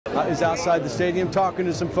is outside the stadium talking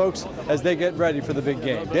to some folks as they get ready for the big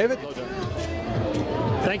game. David?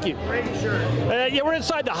 Thank you. Yeah, we're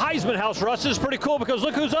inside the Heisman House, Russ. This is pretty cool because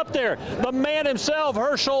look who's up there. The man himself,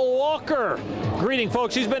 Herschel Walker. Greeting,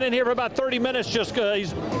 folks. He's been in here for about 30 minutes. Just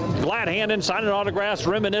he's glad-handing, signing autographs,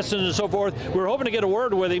 reminiscing, and so forth. We were hoping to get a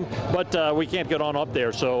word with him, but we can't get on up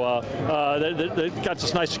there. So they've got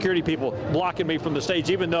this nice security people blocking me from the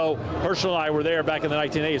stage, even though Herschel and I were there back in the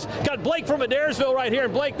 1980s. Got Blake from Adairsville right here.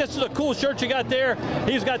 And Blake, this is a cool shirt you got there.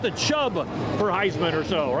 He's got the Chubb for Heisman or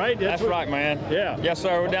so, right? That's right, man. Yeah. Yes,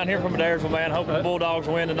 sir. We're down here from Adairsville, man. Hoping the Bulldogs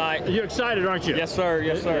win tonight. You're excited, aren't you? Yes, sir.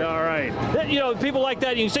 Yes, sir. Yeah, all right. You know, people like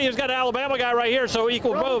that. You can see he's got an Alabama guy right here, so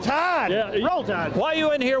equal both. Tide. Yeah. Roll Tide. Why are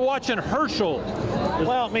you in here watching Herschel?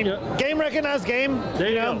 Well, I mean, game recognized game. There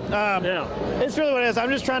you go. Yeah. It's really what it is. I'm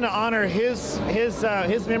just trying to honor his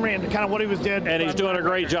memory and kind of what he was did. And he's doing a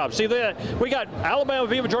great job. See, we got Alabama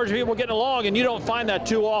people, Georgia people getting along, and you don't find that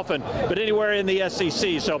too often, but anywhere in the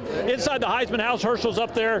SEC. So inside the Heisman House, Herschel's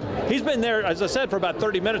up there. He's been there, as I said, for about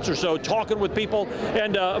 30 minutes or so, talking with people.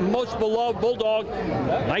 And most beloved Bulldog,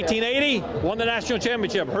 1980, won the national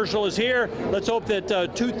championship. Herschel is here. Let's hope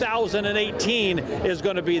that 2018 is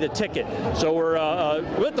going to be the ticket. So we're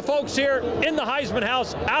with the folks here in the Heisman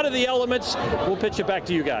House, out of the elements. We'll pitch it back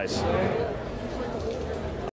to you guys.